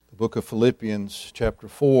book of Philippians, chapter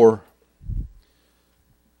 4. I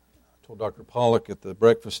told Dr. Pollock at the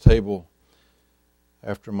breakfast table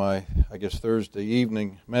after my, Thursday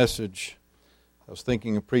evening message, I was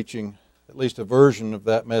thinking of preaching at least a version of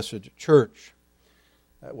that message at church.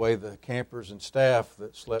 That way the campers and staff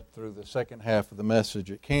that slept through the second half of the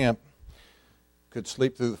message at camp could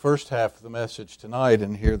sleep through the first half of the message tonight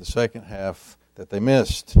and hear the second half that they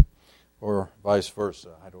missed, or vice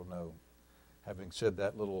versa. I don't know. Having said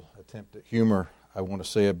that little attempt at humor, I want to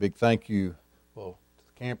say a big thank you, to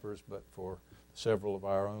the campers, but for several of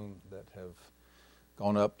our own that have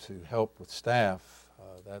gone up to help with staff.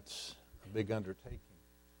 That's a big undertaking.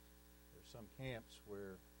 There's some camps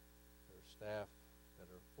where there's staff that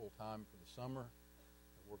are full-time for the summer.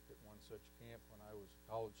 I worked at one such camp when I was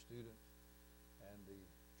a college student, and the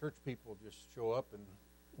church people just show up and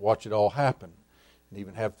watch it all happen and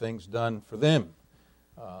even have things done for them.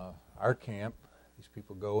 Our camp, these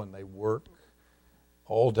people go and they work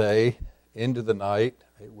all day into the night.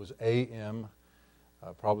 It was a.m.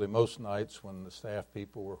 Probably most nights when the staff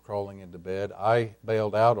people were crawling into bed. I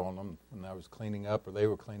bailed out on them when I was cleaning up, or they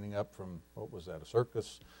were cleaning up from, a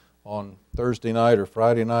circus on Thursday night or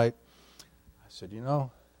Friday night. I said,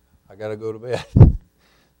 I got to go to bed. I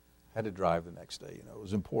had to drive the next day, it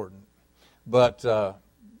was important. But a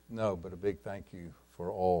big thank you for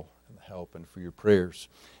all and the help and for your prayers.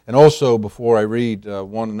 And also, before I read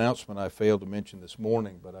one announcement I failed to mention this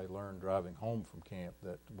morning, but I learned driving home from camp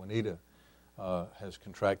that Juanita has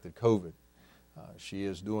contracted COVID. She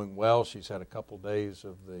is doing well. She's had a couple days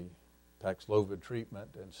of the Paxlovid treatment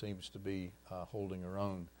and seems to be holding her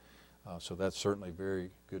own. So that's certainly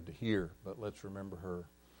very good to hear. But let's remember her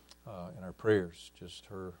in our prayers. Just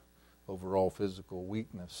her overall physical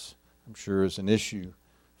weakness, I'm sure, is an issue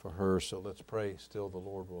for her. So let's pray still the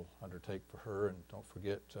Lord will undertake for her. And don't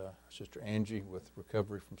forget Sister Angie with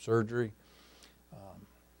recovery from surgery,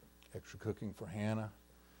 extra cooking for Hannah,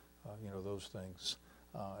 those things.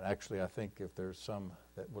 Actually, I think if there's some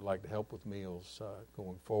that would like to help with meals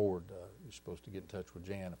going forward, you're supposed to get in touch with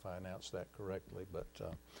Jan if I announced that correctly. But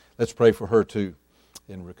let's pray for her too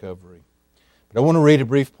in recovery. But I want to read a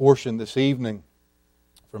brief portion this evening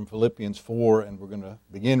from Philippians 4, and we're going to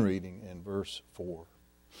begin reading in verse 4.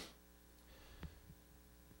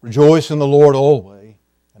 Rejoice in the Lord always,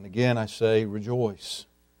 and again I say rejoice.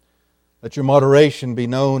 Let your moderation be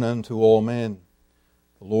known unto all men.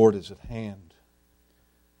 The Lord is at hand.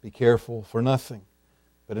 Be careful for nothing,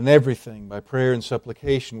 but in everything, by prayer and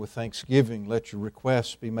supplication with thanksgiving, let your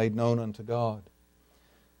requests be made known unto God.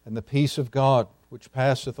 And the peace of God, which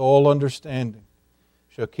passeth all understanding,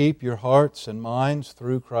 shall keep your hearts and minds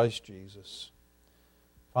through Christ Jesus.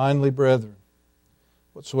 Finally, brethren,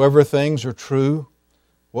 whatsoever things are true,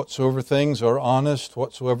 whatsoever things are honest,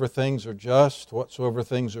 whatsoever things are just, whatsoever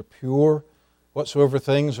things are pure, whatsoever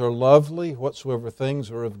things are lovely, whatsoever things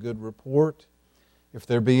are of good report, if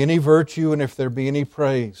there be any virtue and if there be any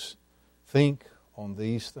praise, think on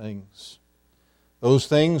these things. Those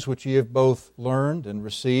things which ye have both learned and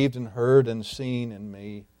received and heard and seen in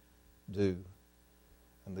me, do.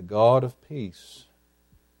 And the God of peace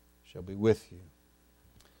shall be with you.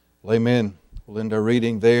 Well, amen. We'll end our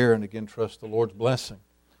reading there and again trust the Lord's blessing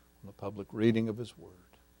on the public reading of His Word.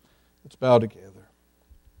 Let's bow together.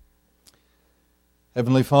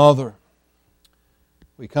 Heavenly Father,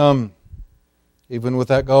 we come even with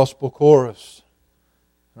that gospel chorus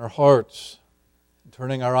in our hearts, and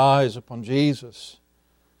turning our eyes upon Jesus.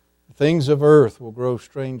 The things of earth will grow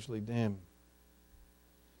strangely dim.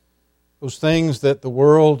 Those things that the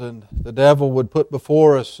world and the devil would put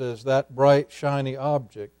before us as that bright, shiny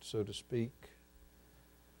object, so to speak.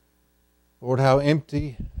 Lord, how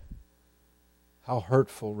empty, how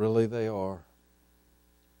hurtful really they are.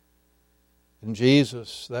 In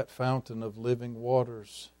Jesus, that fountain of living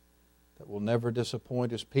waters that will never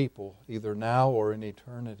disappoint His people, either now or in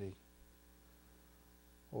eternity.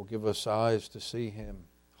 Oh, give us eyes to see Him,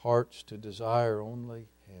 hearts to desire only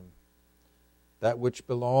Him, that which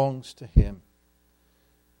belongs to Him,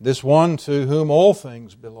 this one to whom all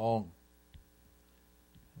things belong.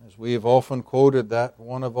 As we have often quoted that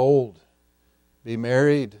one of old, be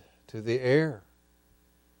married to the heir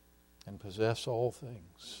and possess all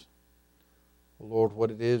things. Oh, Lord,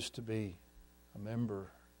 what it is to be a member of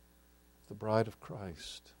the bride of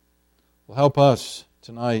Christ. Well, help us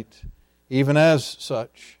tonight, even as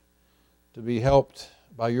such, to be helped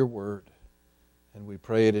by your word. And we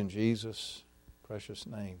pray it in Jesus' precious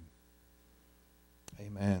name.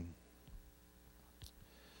 Amen.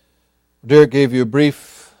 Derek gave you a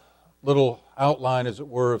brief little outline, as it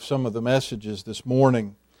were, of some of the messages this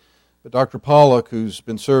morning. But Dr. Pollock, who's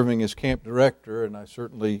been serving as camp director, and I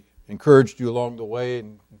certainly encouraged you along the way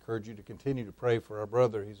and encourage you to continue to pray for our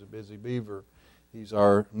brother. He's a busy beaver. He's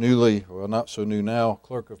our newly, well, not so new now,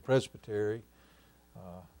 clerk of presbytery,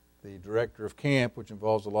 the director of camp, which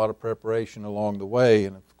involves a lot of preparation along the way,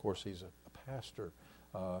 and of course he's a pastor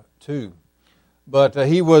too. But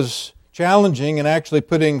he was challenging and actually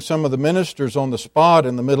putting some of the ministers on the spot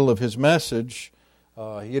in the middle of his message.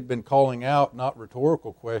 He had been calling out not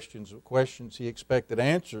rhetorical questions, but questions he expected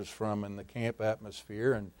answers from in the camp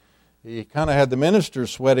atmosphere, and he kind of had the ministers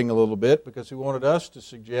sweating a little bit because he wanted us to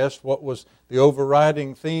suggest what was the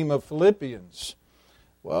overriding theme of Philippians.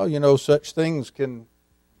 Well, you know, such things can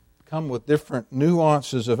come with different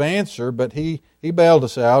nuances of answer, but he bailed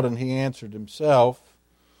us out and he answered himself.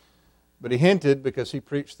 But he hinted, because he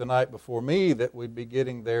preached the night before me, that we'd be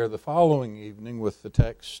getting there the following evening with the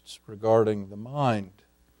texts regarding the mind.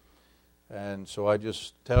 And so I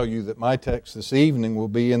just tell you that my text this evening will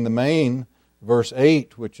be in the main, verse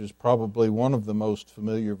 8, which is probably one of the most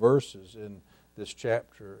familiar verses in this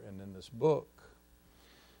chapter and in this book.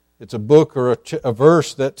 It's a book or a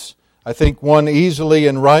verse that's, I think, one easily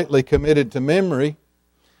and rightly committed to memory.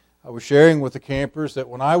 I was sharing with the campers that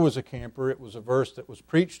when I was a camper, it was a verse that was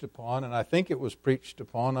preached upon, and I think it was preached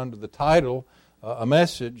upon under the title, a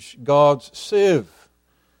message, God's sieve.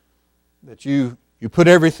 That you put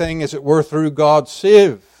everything, as it were, through God's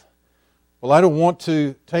sieve. Well, I don't want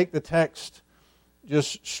to take the text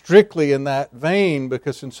just strictly in that vein,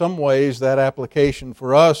 because in some ways that application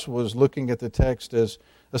for us was looking at the text as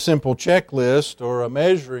a simple checklist or a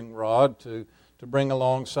measuring rod to bring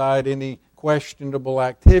alongside any questionable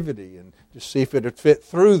activity and just see if it would fit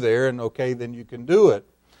through there, and okay, then you can do it.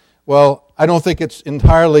 Well, I don't think it's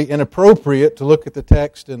entirely inappropriate to look at the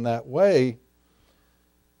text in that way,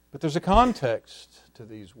 but there's a context to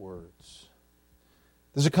these words.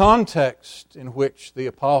 There's a context in which the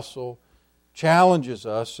apostle challenges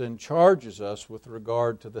us and charges us with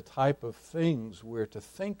regard to the type of things we're to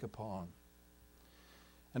think upon.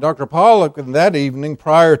 And Dr. Pollock, in that evening,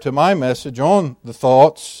 prior to my message on the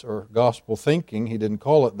thoughts, or gospel thinking, he didn't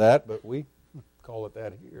call it that, but we call it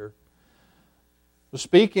that here, was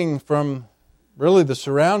speaking from really the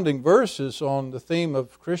surrounding verses on the theme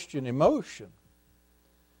of Christian emotion.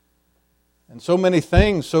 And so many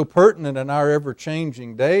things so pertinent in our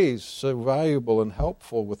ever-changing days, so valuable and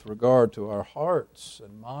helpful with regard to our hearts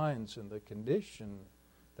and minds and the condition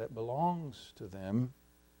that belongs to them.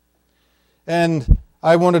 And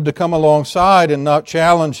I wanted to come alongside and not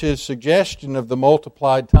challenge his suggestion of the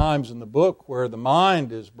multiplied times in the book where the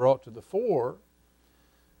mind is brought to the fore.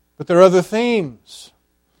 But there are other themes.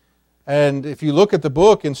 And if you look at the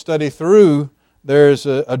book and study through, there's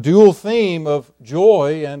a dual theme of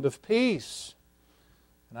joy and of peace.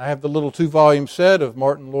 And I have the little 2-volume set of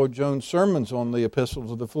Martin Lloyd-Jones' sermons on the epistles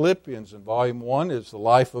of the Philippians. And volume 1 is the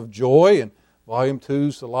life of joy, and volume 2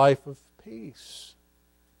 is the life of peace.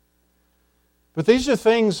 But these are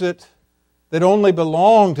things that only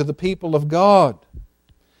belong to the people of God.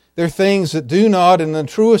 They're things that do not, in the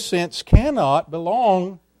truest sense, cannot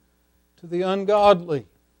belong to the ungodly.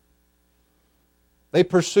 They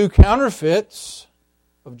pursue counterfeits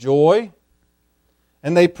of joy,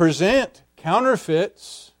 and they present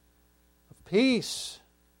counterfeits of peace.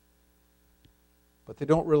 But they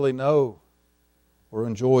don't really know or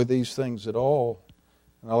enjoy these things at all.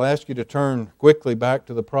 And I'll ask you to turn quickly back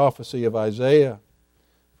to the prophecy of Isaiah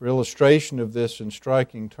for illustration of this in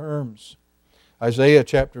striking terms. Isaiah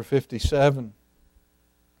chapter 57.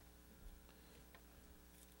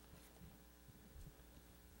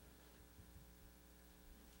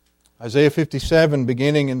 Isaiah 57,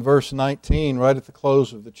 beginning in verse 19, right at the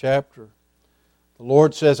close of the chapter. The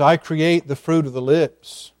Lord says, I create the fruit of the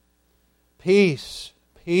lips. Peace,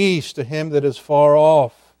 peace to him that is far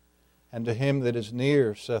off, and to him that is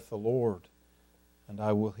near, saith the Lord, and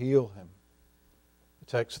I will heal him. The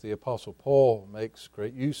text the Apostle Paul makes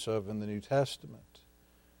great use of in the New Testament.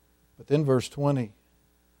 But then verse 20,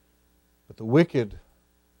 but the wicked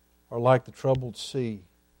are like the troubled sea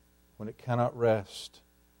when it cannot rest,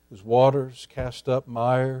 whose waters cast up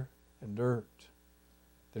mire and dirt.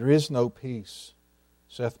 There is no peace,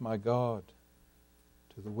 saith my God,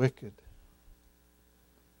 to the wicked.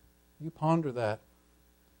 You ponder that.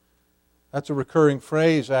 That's a recurring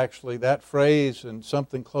phrase, actually. That phrase and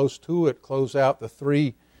something close to it close out the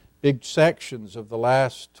 3 big sections of the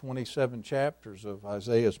last 27 chapters of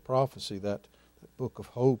Isaiah's prophecy, that book of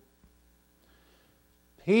hope.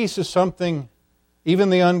 Peace is something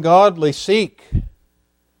even the ungodly seek.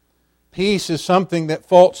 Peace is something that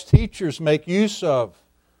false teachers make use of.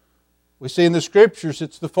 We see in the Scriptures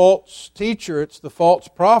it's the false teacher, it's the false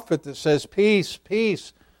prophet that says peace,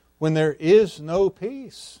 peace, when there is no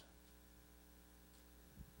peace.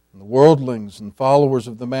 And the worldlings and followers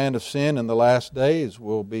of the man of sin in the last days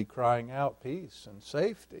will be crying out peace and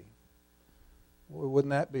safety. Boy,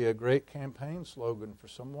 wouldn't that be a great campaign slogan for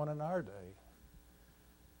someone in our day?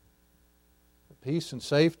 Peace and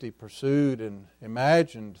safety pursued and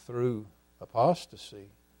imagined through apostasy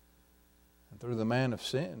and through the man of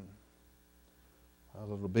sin.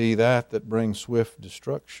 Well, it'll be that brings swift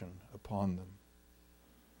destruction upon them.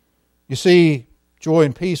 You see, joy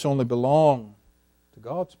and peace only belong to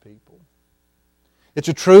God's people. It's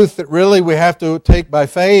a truth that really we have to take by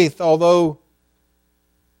faith, although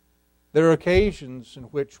there are occasions in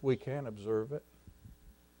which we can observe it.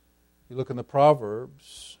 You look in the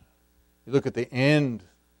Proverbs, you look at the end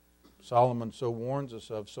Solomon so warns us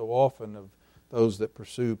of so often, of those that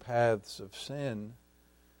pursue paths of sin,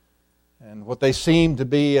 and what they seem to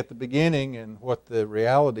be at the beginning and what the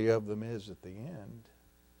reality of them is at the end.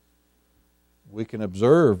 We can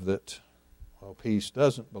observe that, well, peace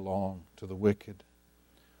doesn't belong to the wicked.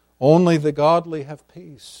 Only the godly have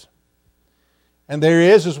peace. And there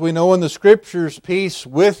is, as we know in the Scriptures, peace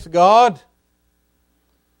with God.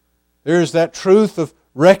 There is that truth of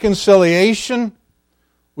reconciliation.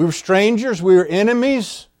 We were strangers, we were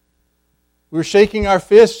enemies. We were shaking our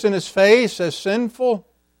fists in His face as sinful.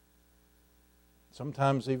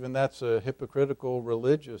 Sometimes even that's a hypocritical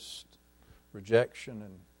religious rejection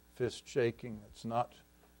and fist shaking. It's not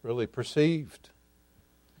really perceived.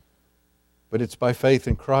 But it's by faith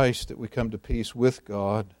in Christ that we come to peace with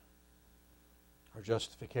God, our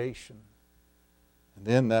justification. And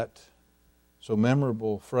then that so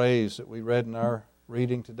memorable phrase that we read in our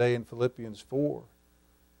reading today in Philippians 4,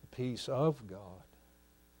 the peace of God,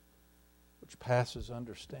 which passes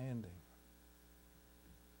understanding.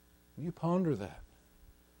 You ponder that.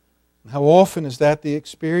 And how often is that the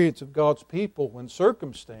experience of God's people when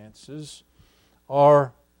circumstances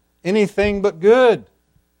are anything but good?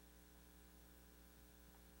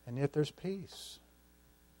 And yet there's peace.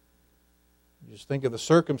 You just think of the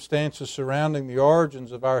circumstances surrounding the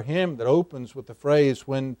origins of our hymn that opens with the phrase,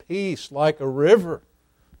 "When peace like a river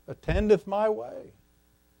attendeth my way,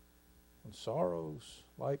 when sorrows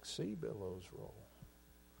like sea billows roll."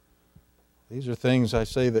 These are things, I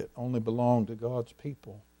say, that only belong to God's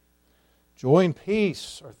people. Joy and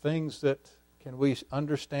peace are things that, can we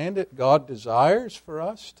understand it, God desires for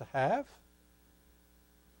us to have.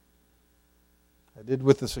 I did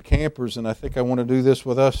with the campers, and I think I want to do this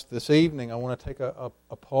with us this evening. I want to take a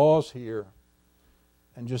pause here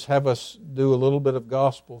and just have us do a little bit of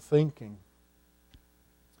gospel thinking.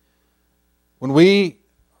 When we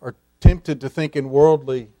are tempted to think in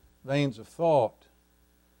worldly veins of thought,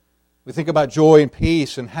 we think about joy and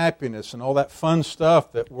peace and happiness and all that fun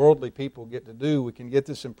stuff that worldly people get to do. We can get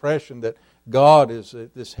this impression that God is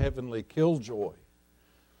this heavenly killjoy.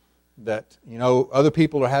 That, other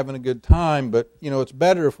people are having a good time, but, it's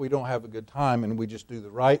better if we don't have a good time and we just do the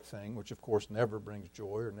right thing, which of course never brings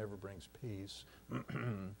joy or never brings peace.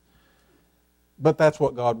 But that's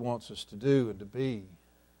what God wants us to do and to be.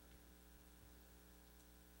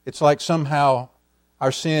 It's like somehow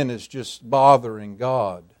our sin is just bothering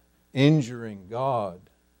God, injuring God,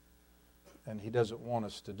 and He doesn't want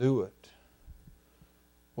us to do it.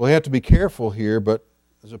 Well, we have to be careful here, but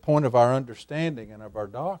as a point of our understanding and of our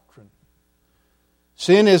doctrine.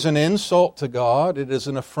 Sin is an insult to God. It is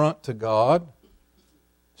an affront to God.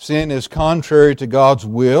 Sin is contrary to God's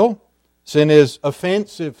will. Sin is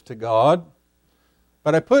offensive to God.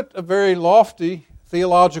 But I put a very lofty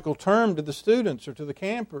theological term to the students or to the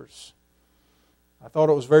campers. I thought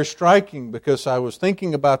it was very striking because I was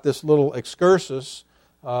thinking about this little excursus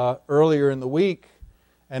earlier in the week,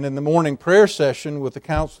 and in the morning prayer session with the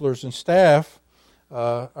counselors and staff,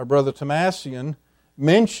 our brother Tomasian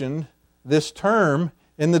mentioned this term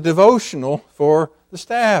in the devotional for the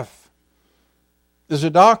staff. There's a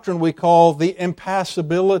doctrine we call the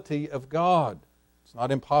impassibility of God. It's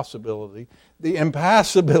not impossibility. The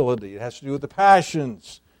impassibility. It has to do with the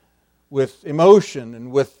passions, with emotion,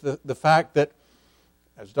 and with the fact that,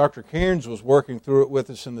 as Dr. Cairns was working through it with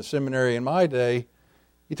us in the seminary in my day,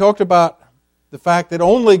 he talked about the fact that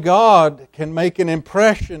only God can make an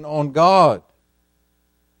impression on God.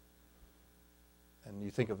 And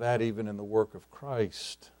you think of that even in the work of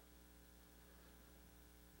Christ.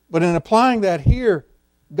 But in applying that here,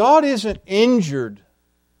 God isn't injured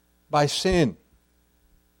by sin.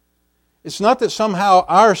 It's not that somehow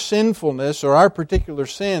our sinfulness or our particular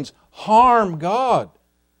sins harm God.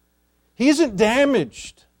 He isn't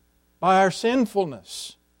damaged by our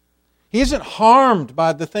sinfulness. He isn't harmed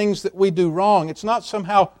by the things that we do wrong. It's not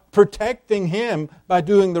somehow protecting Him by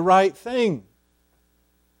doing the right thing.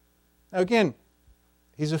 Now again,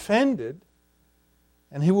 He's offended,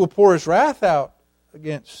 and He will pour His wrath out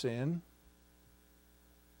against sin.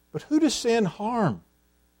 But who does sin harm?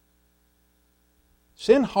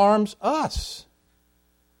 Sin harms us.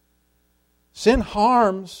 Sin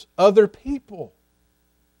harms other people.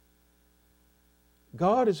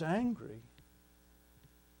 God is angry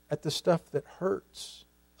at the stuff that hurts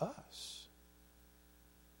us.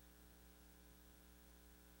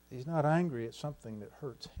 He's not angry at something that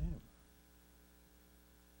hurts Him,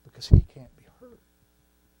 because He can't be hurt.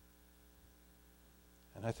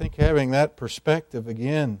 And I think having that perspective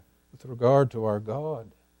again with regard to our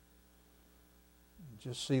God,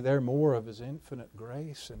 just see there more of His infinite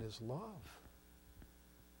grace and His love.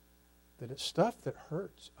 That it's stuff that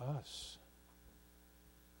hurts us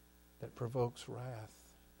that provokes wrath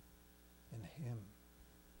in Him.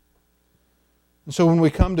 And so when we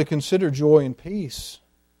come to consider joy and peace,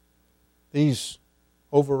 these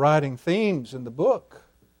overriding themes in the book,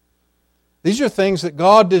 these are things that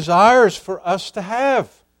God desires for us to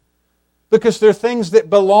have, because they're things that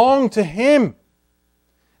belong to Him,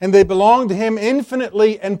 and they belong to Him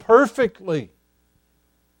infinitely and perfectly.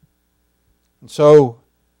 And so,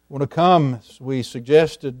 I want to come, as we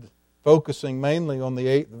suggested, focusing mainly on the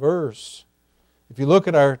 8th verse. If you look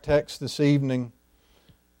at our text this evening,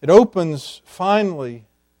 it opens, "Finally,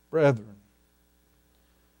 brethren."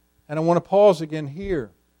 And I want to pause again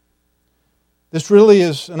here. This really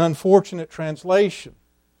is an unfortunate translation.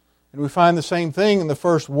 And we find the same thing in the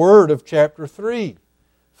first word of chapter 3.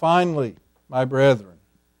 "Finally, my brethren."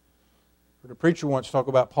 I heard a preacher once talk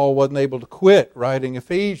about Paul wasn't able to quit writing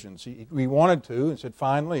Ephesians. He wanted to and said,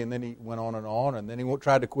 "Finally," and then he went on, and then he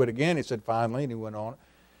tried to quit again. He said, "Finally," and he went on.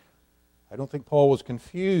 I don't think Paul was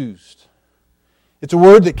confused. It's a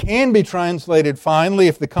word that can be translated "finally"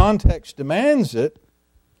 if the context demands it.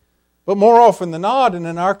 But more often than not, and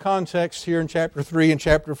in our context here in chapter 3 and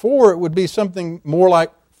chapter 4, it would be something more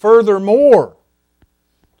like "furthermore."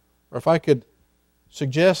 Or if I could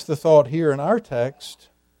suggest the thought here in our text,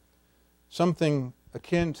 something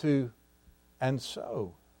akin to "and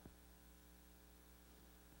so."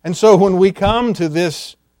 And so when we come to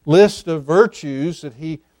this list of virtues that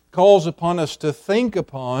he calls upon us to think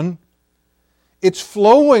upon, it's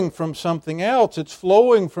flowing from something else. It's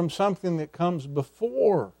flowing from something that comes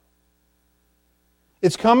before.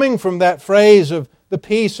 It's coming from that phrase of the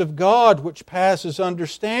peace of God which passes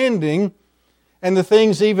understanding, and the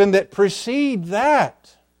things even that precede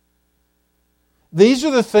that. These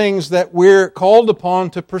are the things that we're called upon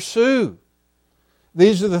to pursue.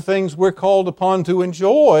 These are the things we're called upon to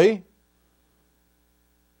enjoy.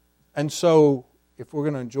 And so, if we're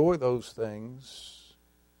going to enjoy those things,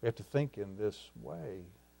 we have to think in this way.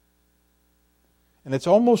 And it's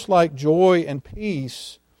almost like joy and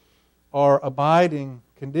peace are abiding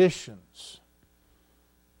conditions.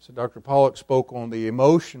 So Dr. Pollock spoke on the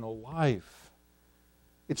emotional life.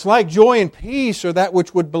 It's like joy and peace are that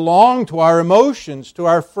which would belong to our emotions, to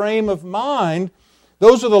our frame of mind.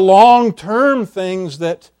 Those are the long-term things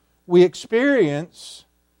that we experience.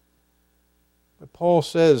 But Paul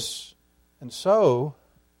says, and so,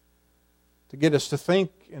 to get us to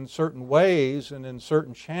think in certain ways and in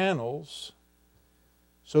certain channels,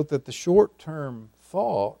 so that the short-term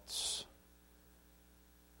thoughts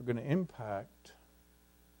are going to impact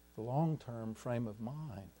the long-term frame of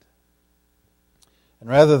mind. And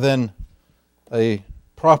rather than a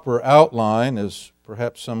proper outline, as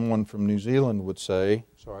perhaps someone from New Zealand would say,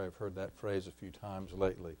 sorry, I've heard that phrase a few times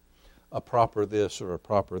lately, a proper this or a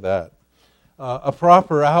proper that. A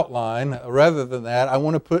proper outline, rather than that, I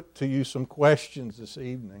want to put to you some questions this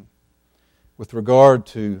evening with regard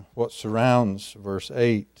to what surrounds verse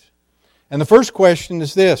 8. And the first question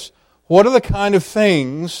is this: what are the kind of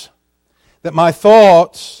things that my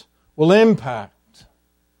thoughts will impact?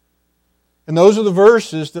 And those are the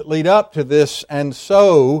verses that lead up to this, and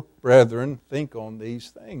so, brethren, think on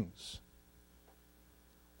these things.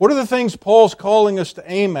 What are the things Paul's calling us to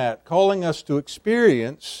aim at, calling us to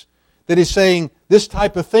experience, that he's saying this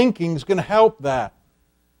type of thinking is going to help that?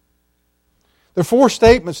 There are 4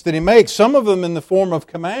 statements that he makes, some of them in the form of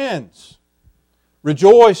commands.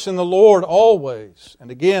 Rejoice in the Lord always.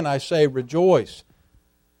 And again, I say rejoice.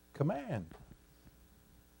 Command.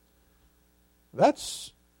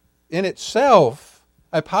 That's in itself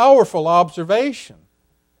a powerful observation.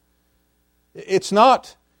 It's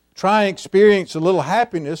not try and experience a little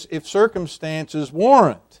happiness if circumstances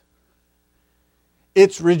warrant.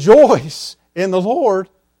 It's rejoice in the Lord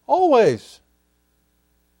always.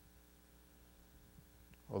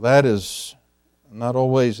 Well, that is not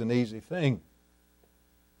always an easy thing.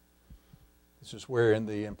 This is where, in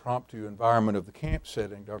the impromptu environment of the camp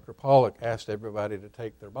setting, Dr. Pollock asked everybody to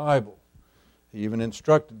take their Bible. He even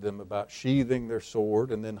instructed them about sheathing their sword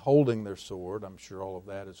and then holding their sword. I'm sure all of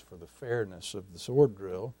that is for the fairness of the sword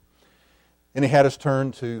drill. And he had us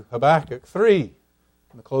turn to Habakkuk 3,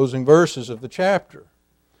 in the closing verses of the chapter,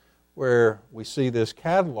 where we see this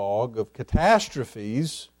catalog of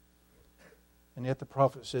catastrophes, and yet the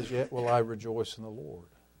prophet says, "Yet will I rejoice in the Lord.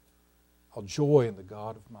 I'll joy in the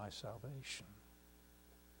God of my salvation."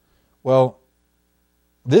 Well,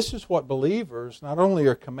 this is what believers not only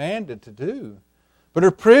are commanded to do, but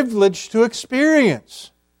are privileged to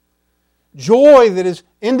experience. Joy that is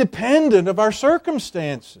independent of our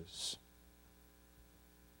circumstances.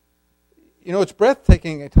 You know, it's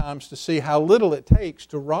breathtaking at times to see how little it takes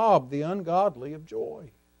to rob the ungodly of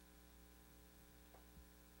joy.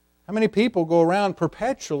 How many people go around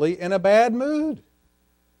perpetually in a bad mood?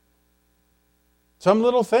 Some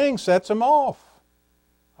little thing sets them off.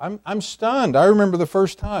 I'm stunned. I remember the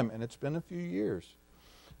first time, and it's been a few years,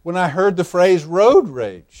 when I heard the phrase road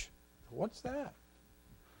rage. What's that?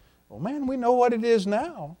 Well, man, we know what it is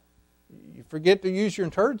now. You forget to use your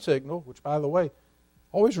turn signal, which, by the way,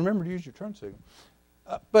 always remember to use your turn signal.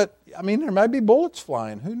 But, I mean, there might be bullets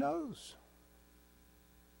flying. Who knows?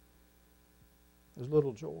 There's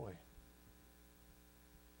little joy.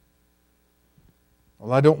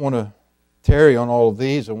 Well, I don't want to tarry on all of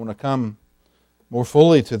these. I want to come more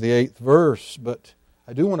fully to the 8th verse, but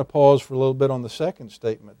I do want to pause for a little bit on the second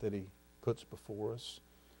statement that he puts before us.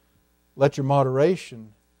 Let your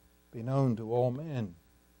moderation be known to all men.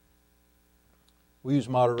 We use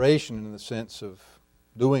moderation in the sense of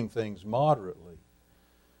doing things moderately,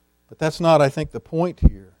 but that's not, I think, the point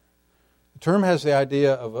here. The term has the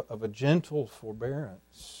idea of a gentle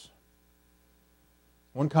forbearance.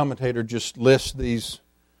 One commentator just lists these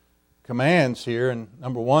commands here, and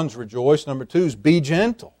number 1 is rejoice, number 2 is be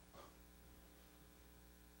gentle.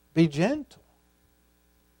 Be gentle.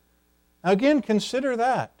 Now again, consider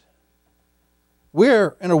that.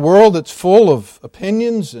 We're in a world that's full of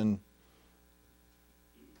opinions and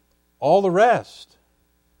all the rest.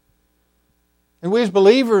 And we as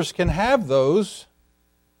believers can have those.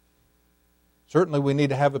 Certainly we need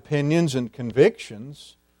to have opinions and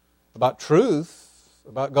convictions about truth,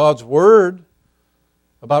 about God's Word,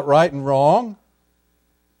 about right and wrong.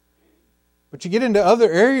 But you get into other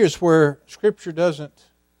areas where Scripture doesn't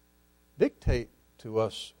dictate to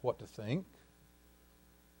us what to think.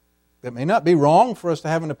 It may not be wrong for us to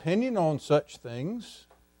have an opinion on such things,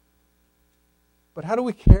 but how do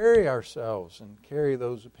we carry ourselves and carry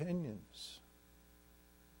those opinions?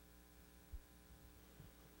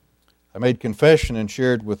 I made confession and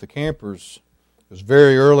shared with the campers. It was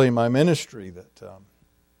very early in my ministry that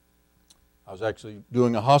I was actually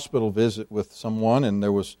doing a hospital visit with someone, and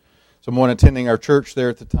there was someone attending our church there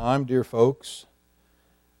at the time, dear folks.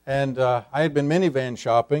 And I had been minivan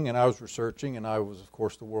shopping, and I was researching, and I was, of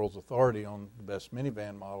course, the world's authority on the best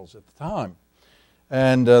minivan models at the time.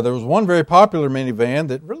 And there was one very popular minivan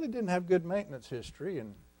that really didn't have good maintenance history,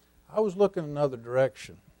 and I was looking another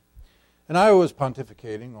direction. And I was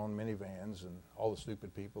pontificating on minivans and all the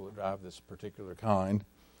stupid people that drive this particular kind,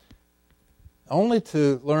 only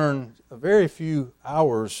to learn a very few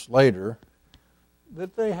hours later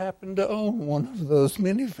that they happened to own one of those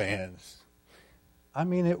minivans. I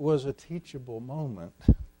mean, it was a teachable moment.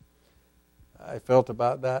 I felt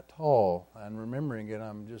about that tall, and remembering it,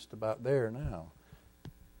 I'm just about there now.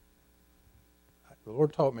 The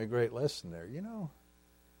Lord taught me a great lesson there. You know,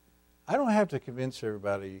 I don't have to convince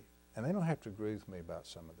everybody, and they don't have to agree with me about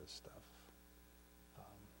some of this stuff.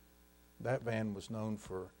 That van was known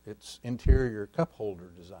for its interior cup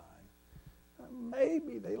holder design.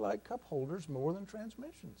 Maybe they like cup holders more than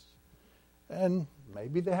transmissions. And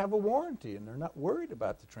maybe they have a warranty and they're not worried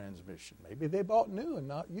about the transmission. Maybe they bought new and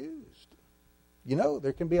not used. You know,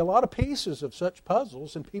 there can be a lot of pieces of such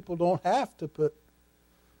puzzles, and people don't have to put,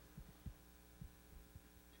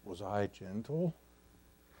 was I gentle?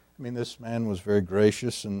 I mean, this man was very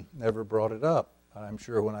gracious and never brought it up. I'm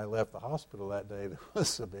sure when I left the hospital that day, there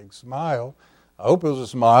was a big smile. I hope it was a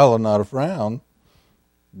smile and not a frown.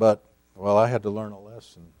 But, well, I had to learn a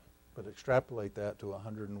lesson. But extrapolate that to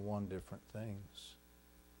 101 different things.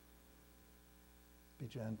 Be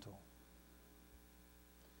gentle.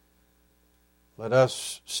 Let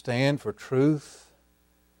us stand for truth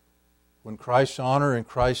when Christ's honor and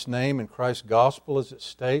Christ's name and Christ's gospel is at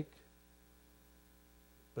stake,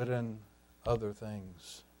 but in other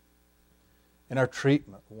things. In our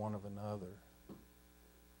treatment one of another.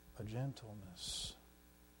 A gentleness.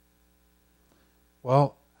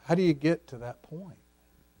 Well, How do you get to that point?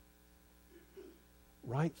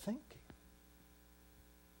 Right thinking.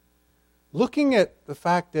 Looking at the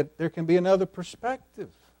fact that there can be another perspective.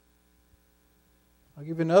 I'll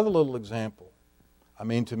give you another little example. I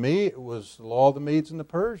mean, to me, it was the law of the Medes and the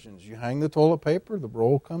Persians. You hang the toilet paper, the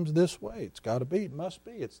roll comes this way. It's got to be. It must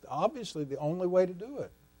be. It's obviously the only way to do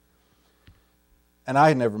it. And I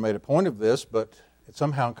had never made a point of this, but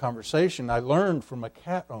somehow in conversation, I learned from a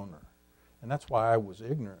cat owner. And that's why I was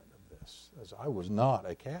ignorant of this, as I was not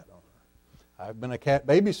a cat owner. I've been a cat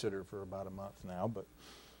babysitter for about a month now,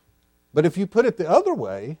 but if you put it the other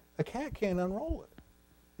way, a cat can't unroll it.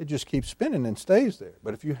 It just keeps spinning and stays there.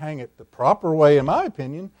 But if you hang it the proper way, in my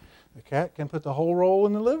opinion, the cat can put the whole roll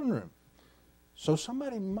in the living room. So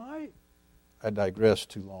somebody might, I digress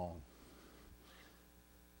too long.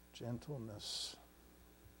 Gentleness.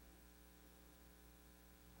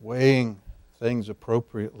 Weighing things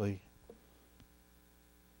appropriately.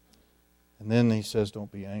 And then he says,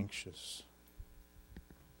 don't be anxious.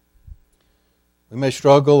 We may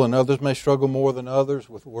struggle, and others may struggle more than others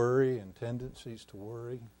with worry and tendencies to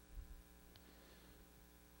worry.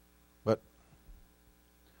 But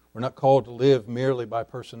we're not called to live merely by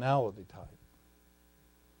personality type.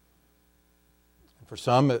 And for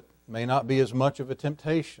some, it may not be as much of a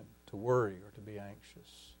temptation to worry or to be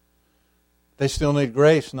anxious. They still need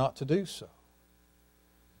grace not to do so.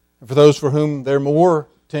 And for those for whom they're more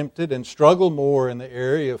tempted and struggle more in the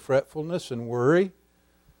area of fretfulness and worry,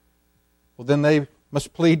 well, then they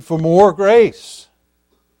must plead for more grace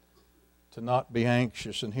to not be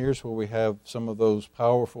anxious. And here's where we have some of those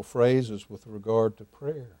powerful phrases with regard to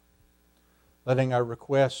prayer. Letting our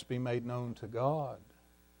requests be made known to God.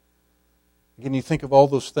 Again, you think of all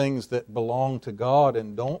those things that belong to God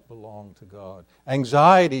and don't belong to God.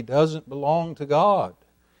 Anxiety doesn't belong to God.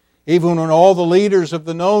 Even when all the leaders of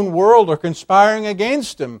the known world are conspiring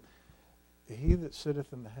against Him, He that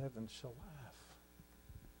sitteth in the heavens shall laugh.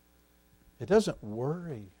 It doesn't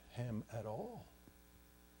worry Him at all.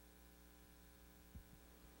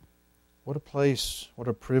 What a place, what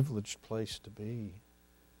a privileged place to be.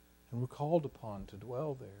 And we're called upon to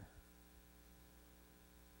dwell there.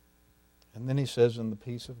 And then he says, in the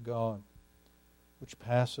peace of God, which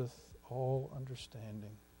passeth all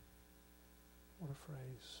understanding. What a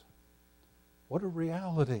phrase. What a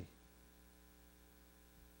reality.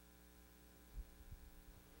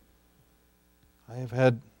 I have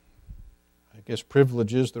had, I guess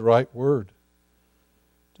privilege is the right word,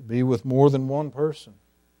 to be with more than one person,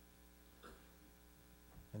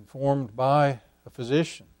 informed by a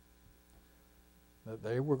physician that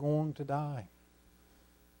they were going to die.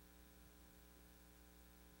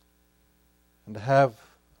 And to have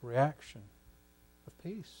a reaction of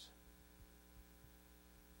peace.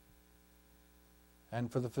 And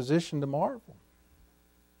for the physician to marvel.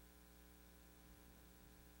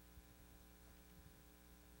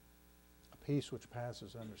 A peace which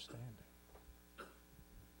passes understanding.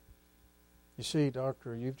 You see,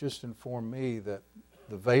 doctor, you've just informed me that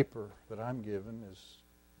the vapor that I'm given is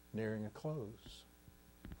nearing a close.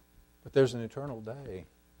 But there's an eternal day.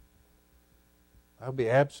 I'll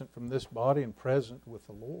be absent from this body and present with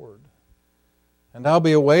the Lord. And I'll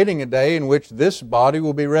be awaiting a day in which this body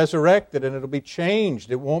will be resurrected and it'll be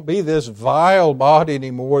changed. It won't be this vile body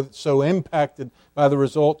anymore that's so impacted by the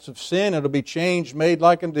results of sin. It'll be changed, made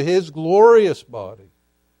like unto His glorious body.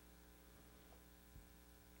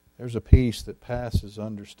 There's a peace that passes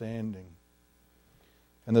understanding.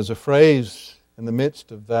 And there's a phrase in the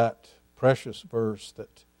midst of that precious verse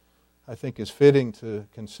that I think is fitting to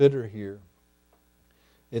consider here.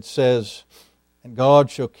 It says, and God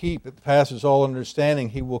shall keep, it passes all understanding,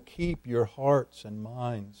 He will keep your hearts and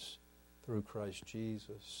minds through Christ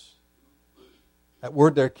Jesus. That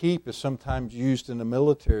word there, keep, is sometimes used in a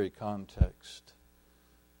military context.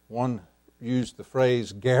 One used the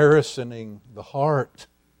phrase garrisoning the heart.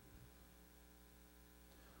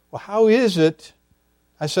 Well, how is it,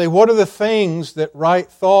 I say, what are the things that right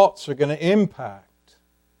thoughts are going to impact?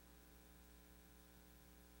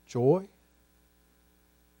 Joy?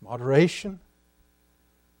 Moderation,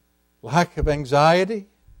 lack of anxiety,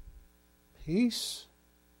 peace.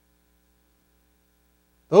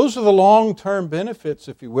 Those are the long-term benefits,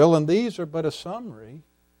 if you will, and these are but a summary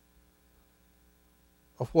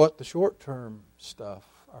of what the short-term stuff,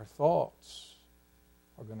 our thoughts,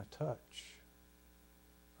 are going to touch,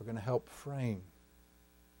 are going to help frame.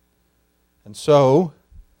 And so,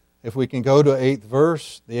 if we can go to the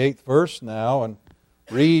 8th verse now, and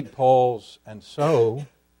read Paul's and so,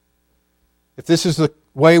 if this is the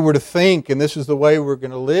way we're to think and this is the way we're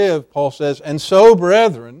going to live, Paul says, and so,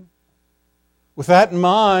 brethren, with that in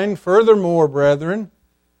mind, furthermore, brethren,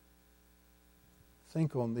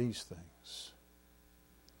 think on these things.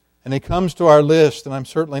 And it comes to our list, and I'm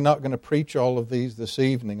certainly not going to preach all of these this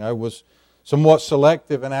evening. I was somewhat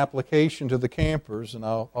selective in application to the campers, and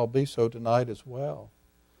I'll be so tonight as well.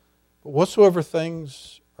 But whatsoever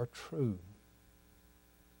things are true.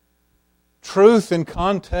 Truth in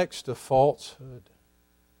context of falsehood.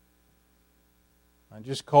 I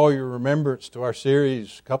just call your remembrance to our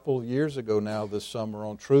series a couple of years ago now this summer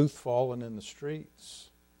on truth falling in the streets.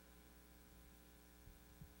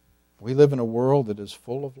 We live in a world that is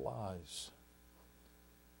full of lies.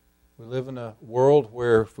 We live in a world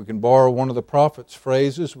where, if we can borrow one of the prophet's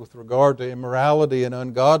phrases with regard to immorality and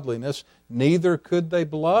ungodliness, neither could they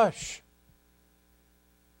blush.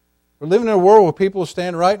 We're living in a world where people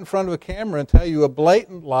stand right in front of a camera and tell you a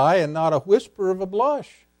blatant lie and not a whisper of a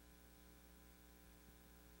blush.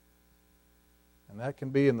 And that can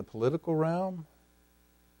be in the political realm.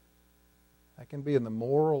 That can be in the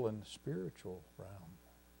moral and spiritual realm.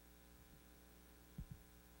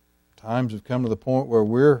 Times have come to the point where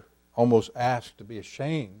we're almost asked to be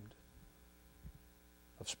ashamed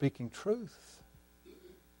of speaking truth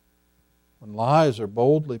when lies are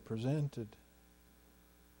boldly presented.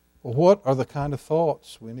 Well, what are the kind of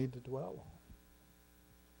thoughts we need to dwell on?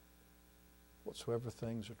 Whatsoever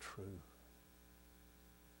things are true.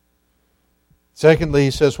 Secondly,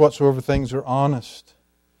 he says, whatsoever things are honest.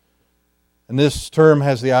 And this term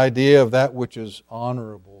has the idea of that which is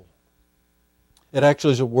honorable. It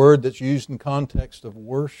actually is a word that's used in context of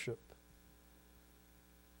worship.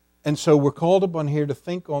 And so we're called upon here to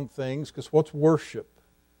think on things, because what's worship?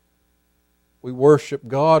 We worship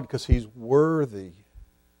God because He's worthy.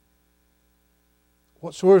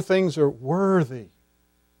 What sort of things are worthy?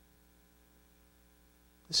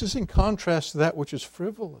 This is in contrast to that which is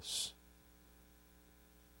frivolous.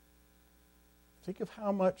 Think of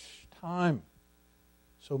how much time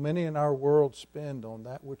so many in our world spend on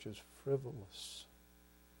that which is frivolous.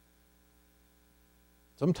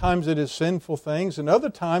 Sometimes it is sinful things, and other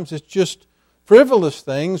times it's just frivolous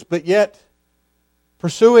things, but yet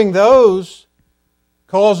pursuing those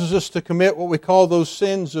causes us to commit what we call those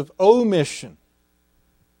sins of omission.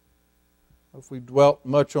 If we dwelt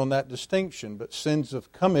much on that distinction, but sins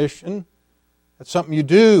of commission, that's something you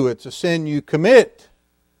do, it's a sin you commit.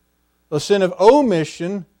 The sin of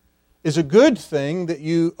omission is a good thing that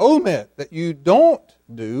you omit, that you don't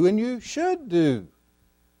do and you should do.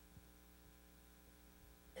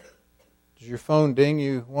 Does your phone ding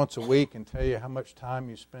you once a week and tell you how much time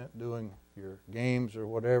you spent doing your games or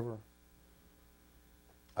whatever?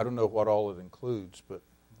 I don't know what all it includes, but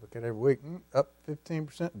look at every week, up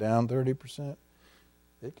 15%, down 30%.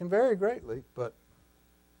 It can vary greatly, but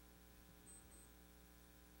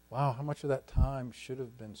wow, how much of that time should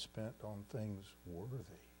have been spent on things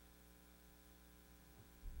worthy?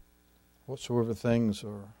 Whatsoever things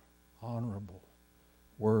are honorable,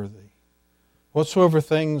 worthy. Whatsoever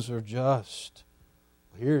things are just.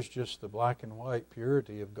 Here's just the black and white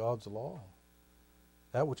purity of God's law.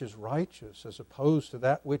 That which is righteous as opposed to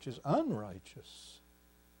that which is unrighteous.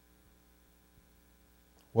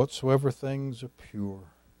 Whatsoever things are pure.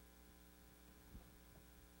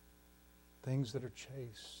 Things that are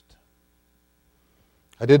chaste.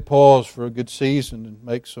 I did pause for a good season and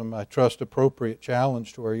make some, I trust, appropriate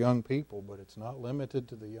challenge to our young people, but it's not limited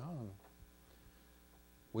to the young.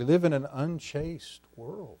 We live in an unchaste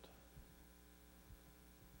world.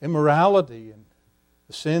 Immorality and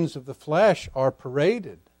the sins of the flesh are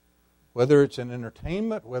paraded, whether it's in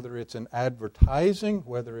entertainment, whether it's in advertising,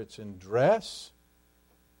 whether it's in dress.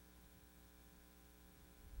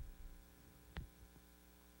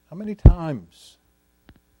 How many times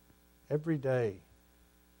every day,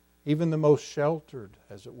 even the most sheltered,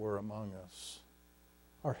 as it were, among us,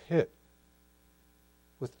 are hit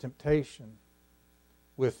with temptation,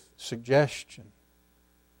 with suggestion,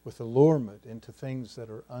 with allurement into things that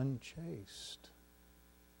are unchaste.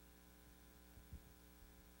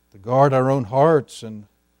 To guard our own hearts and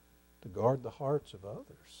to guard the hearts of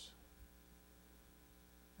others.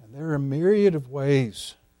 And there are a myriad of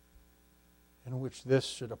ways in which this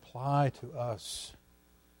should apply to us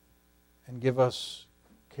and give us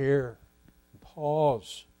care and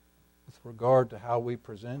pause with regard to how we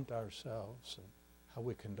present ourselves and how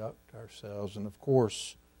we conduct ourselves, and of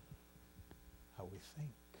course, how we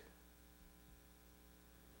think.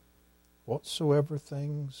 Whatsoever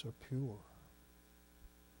things are pure.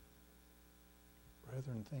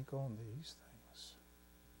 Brethren, think on these things.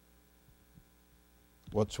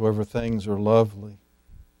 Whatsoever things are lovely.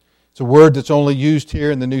 It's a word that's only used here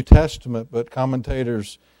in the New Testament, but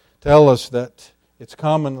commentators tell us that it's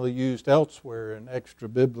commonly used elsewhere in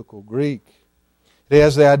extra-biblical Greek. It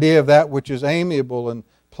has the idea of that which is amiable and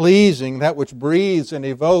pleasing, that which breathes and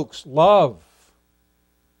evokes love.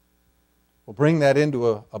 We'll bring that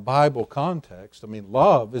into a Bible context. I mean,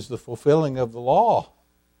 love is the fulfilling of the law.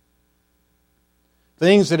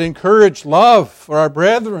 Things that encourage love for our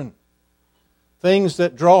brethren. Things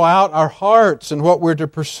that draw out our hearts and what we're to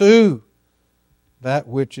pursue. That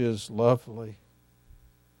which is lovely.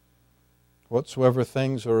 Whatsoever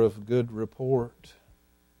things are of good report.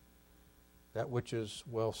 That which is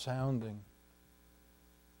well-sounding.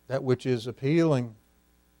 That which is appealing.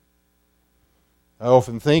 I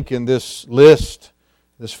often think in this list,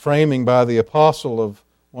 this framing by the apostle of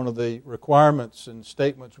one of the requirements and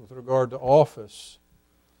statements with regard to office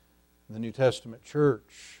in the New Testament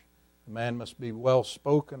church, a man must be well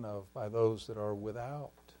spoken of by those that are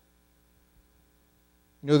without.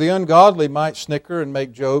 You know, the ungodly might snicker and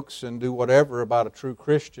make jokes and do whatever about a true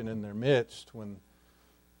Christian in their midst when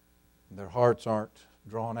their hearts aren't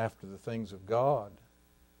drawn after the things of God.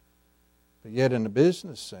 But yet in a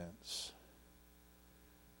business sense,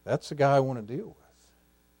 that's the guy I want to deal with.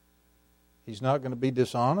 He's not going to be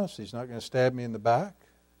dishonest. He's not going to stab me in the back.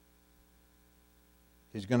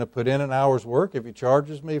 He's going to put in an hour's work. If he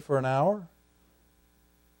charges me for an hour,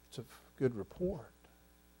 it's a good report.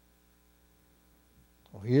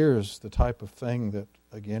 Well, here's the type of thing that,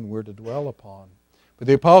 again, we're to dwell upon. But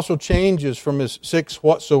the apostle changes from his 6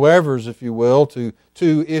 whatsoevers, if you will, to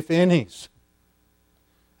 2 if any's.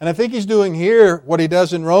 And I think he's doing here what he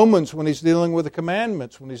does in Romans when he's dealing with the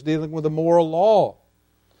commandments, when he's dealing with the moral law.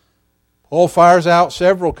 Paul fires out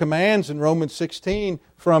several commands in Romans 16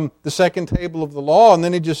 from the second table of the law, and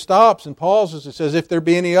then he just stops and pauses and says, if there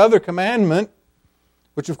be any other commandment,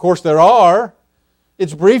 which of course there are,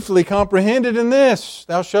 it's briefly comprehended in this: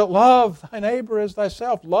 thou shalt love thy neighbor as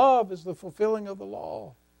thyself. Love is the fulfilling of the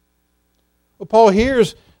law. Well, Paul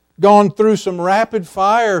here's gone through some rapid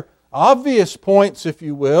fire, obvious points, if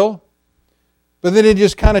you will, but then he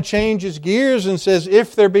just kind of changes gears and says,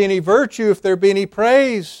 if there be any virtue, if there be any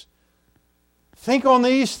praise, think on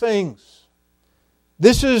these things.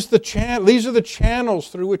 These are the channels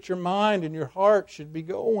through which your mind and your heart should be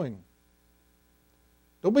going.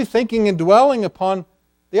 Don't be thinking and dwelling upon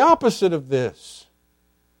the opposite of this.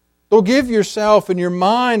 Don't give yourself and your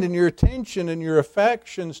mind and your attention and your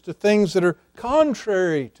affections to things that are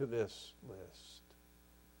contrary to this list.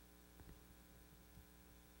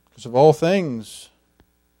 Because of all things,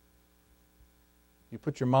 you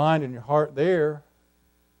put your mind and your heart there,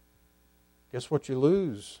 guess what you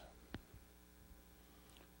lose?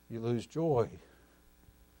 You lose joy.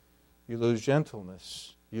 You lose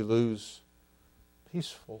gentleness. You lose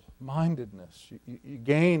peaceful mindedness. You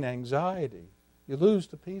gain anxiety. You lose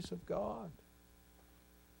the peace of God.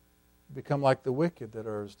 You become like the wicked that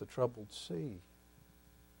are as the troubled sea.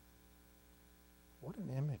 What an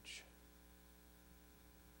image.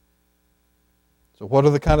 So what are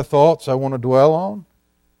the kind of thoughts I want to dwell on?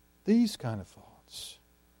 These kind of thoughts.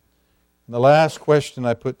 And the last question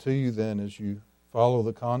I put to you then as you follow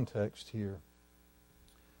the context here: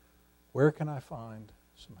 where can I find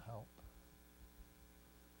some help?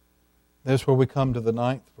 That's where we come to the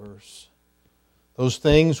 9th verse. Those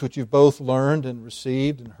things which you've both learned and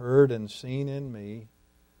received and heard and seen in me,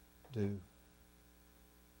 do. And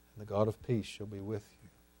the God of peace shall be with you.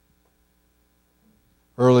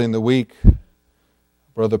 Early in the week, a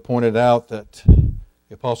brother pointed out that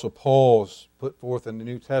the Apostle Paul is put forth in the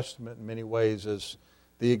New Testament in many ways as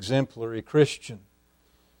the exemplary Christian.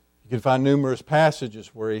 You can find numerous passages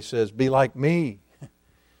where he says, be like me.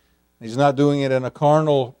 He's not doing it in a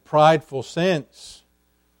carnal, prideful sense.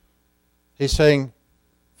 He's saying,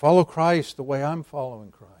 follow Christ the way I'm following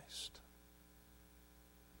Christ.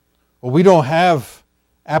 Well, we don't have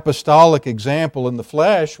apostolic example in the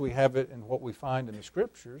flesh. We have it in what we find in the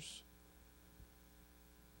Scriptures.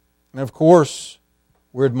 And of course,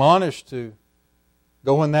 we're admonished to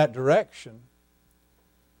go in that direction.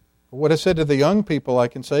 But what I said to the young people, I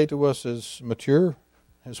can say to us as mature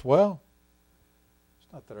as well.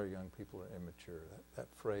 Not that our young people are immature. That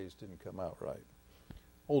phrase didn't come out right.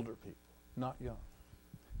 Older people, not young.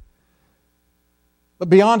 But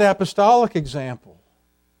beyond apostolic example,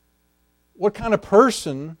 what kind of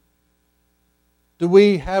person do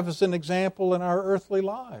we have as an example in our earthly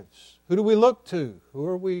lives? Who do we look to? Who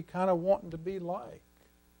are we kind of wanting to be like?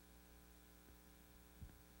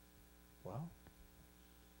 Well,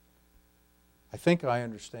 I think I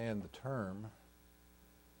understand the term,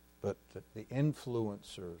 but the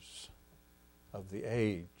influencers of the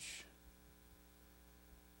age.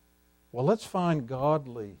 Well, let's find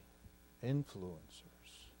godly influencers.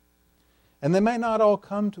 And they may not all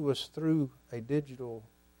come to us through a digital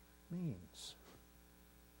means.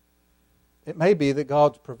 It may be that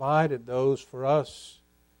God's provided those for us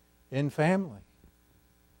in family,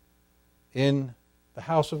 in the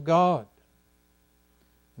house of God,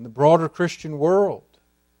 in the broader Christian world,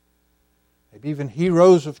 maybe even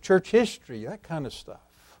heroes of church history, that kind of stuff.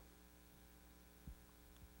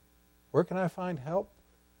 Where can I find help?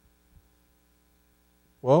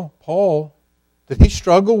 Well, Paul, did he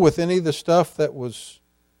struggle with any of the stuff that was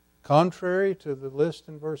contrary to the list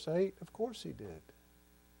in verse 8? Of course he did.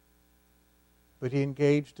 But he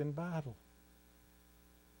engaged in battle.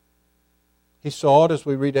 He sought, as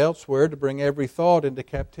we read elsewhere, to bring every thought into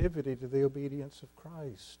captivity to the obedience of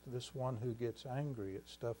Christ, this one who gets angry at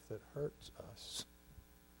stuff that hurts us.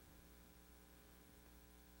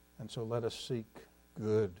 And so let us seek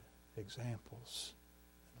good examples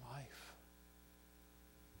in life.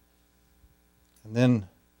 And then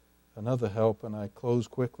another help, and I close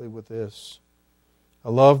quickly with this. I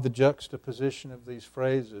love the juxtaposition of these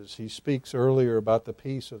phrases. He speaks earlier about the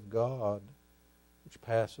peace of God, which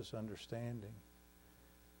passes understanding.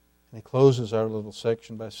 And he closes our little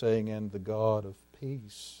section by saying, and the God of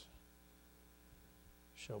peace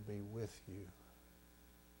shall be with you.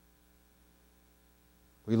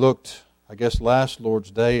 We looked, I guess, last Lord's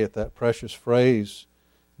Day at that precious phrase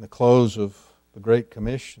in the close of the Great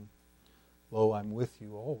Commission. Lo, I'm with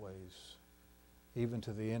you always, even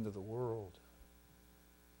to the end of the world.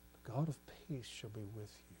 The God of peace shall be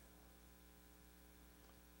with you.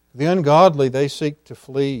 The ungodly, they seek to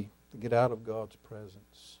flee, to get out of God's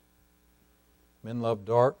presence. Men love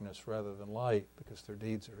darkness rather than light because their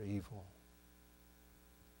deeds are evil.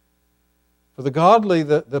 For the godly,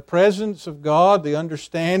 the presence of God, the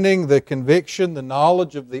understanding, the conviction, the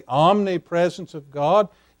knowledge of the omnipresence of God,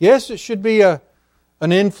 yes, it should be an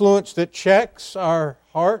influence that checks our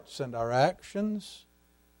hearts and our actions.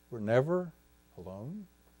 We're never alone.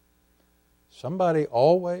 Somebody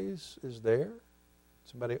always is there.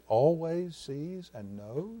 Somebody always sees and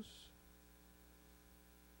knows.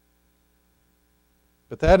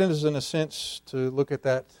 But that is, in a sense, to look at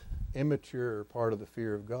that immature part of the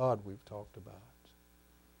fear of God we've talked about.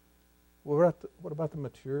 What about the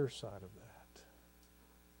mature side of that?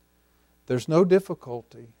 There's no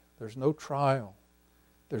difficulty. There's no trial.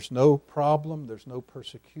 There's no problem. There's no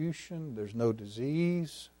persecution. There's no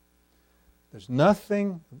disease. There's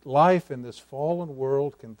nothing life in this fallen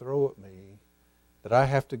world can throw at me that I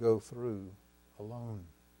have to go through alone.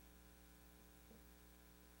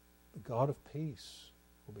 The God of peace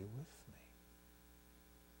will be with me.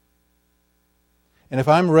 And if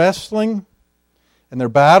I'm wrestling, and there are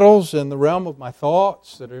battles in the realm of my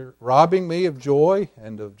thoughts that are robbing me of joy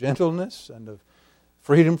and of gentleness and of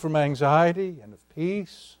freedom from anxiety and of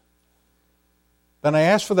peace, then I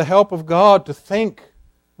ask for the help of God to think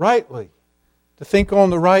rightly, to think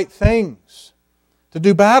on the right things, to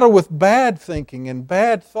do battle with bad thinking and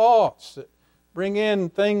bad thoughts that bring in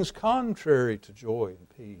things contrary to joy and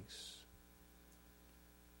peace.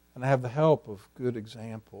 And I have the help of good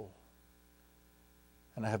example.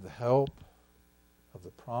 And I have the help of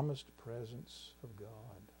the promised presence of God.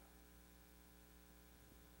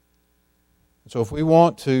 And so if we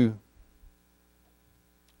want to,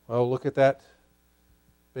 look at that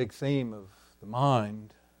big theme of the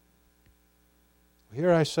mind,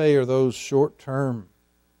 here I say are those short-term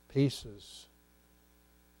pieces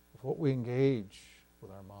of what we engage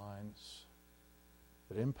with our minds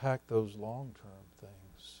that impact those long-term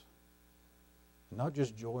things. And not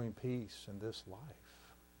just joy and peace in this life,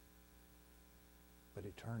 but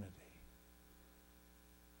eternity.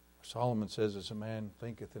 Solomon says, as a man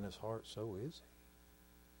thinketh in his heart, so is he.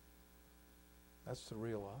 That's the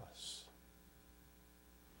real us.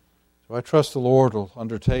 So I trust the Lord will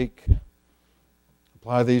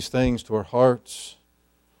apply these things to our hearts.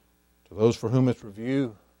 To those for whom it's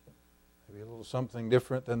review, maybe a little something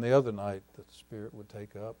different than the other night that the Spirit would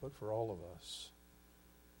take up, but for all of us,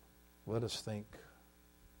 let us think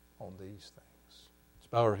on these things. Let's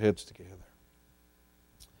bow our heads together.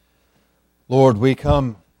 Lord, we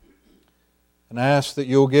come and ask that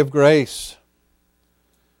you'll give grace.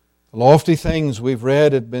 The lofty things we've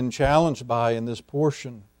read had been challenged by in this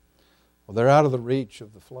portion. Well, they're out of the reach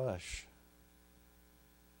of the flesh.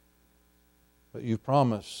 But you've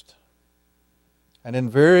promised. And in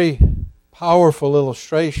very powerful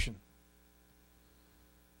illustration,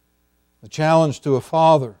 the challenge to a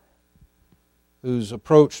father who's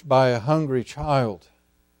approached by a hungry child.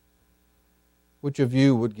 Which of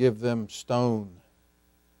you would give them stone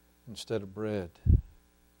instead of bread?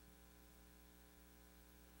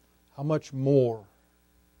 How much more?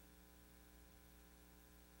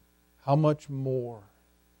 How much more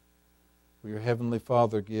will your Heavenly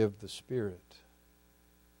Father give the Spirit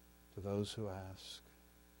to those who ask.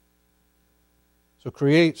 So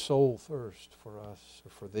create soul thirst for us,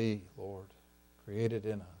 or for Thee, Lord. Create it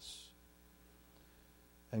in us.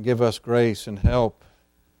 And give us grace and help.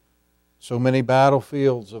 So many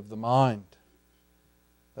battlefields of the mind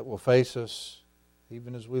that will face us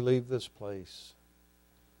even as we leave this place.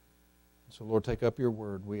 So, Lord, take up your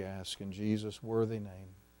word, we ask, in Jesus' worthy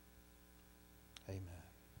name. Amen.